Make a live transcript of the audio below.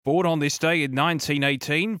Born on this day in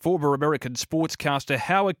 1918, former American sportscaster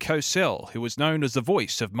Howard Cosell, who was known as the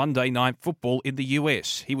voice of Monday Night Football in the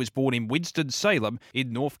US. He was born in Winston-Salem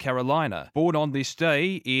in North Carolina. Born on this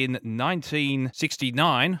day in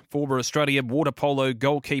 1969, former Australian water polo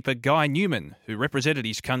goalkeeper Guy Newman, who represented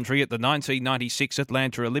his country at the 1996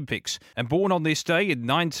 Atlanta Olympics. And born on this day in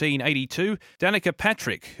 1982, Danica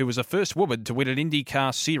Patrick, who was the first woman to win an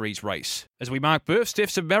IndyCar Series race. As we mark births,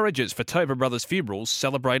 deaths and marriages for Tobin Brothers Funerals,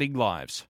 celebrating lives.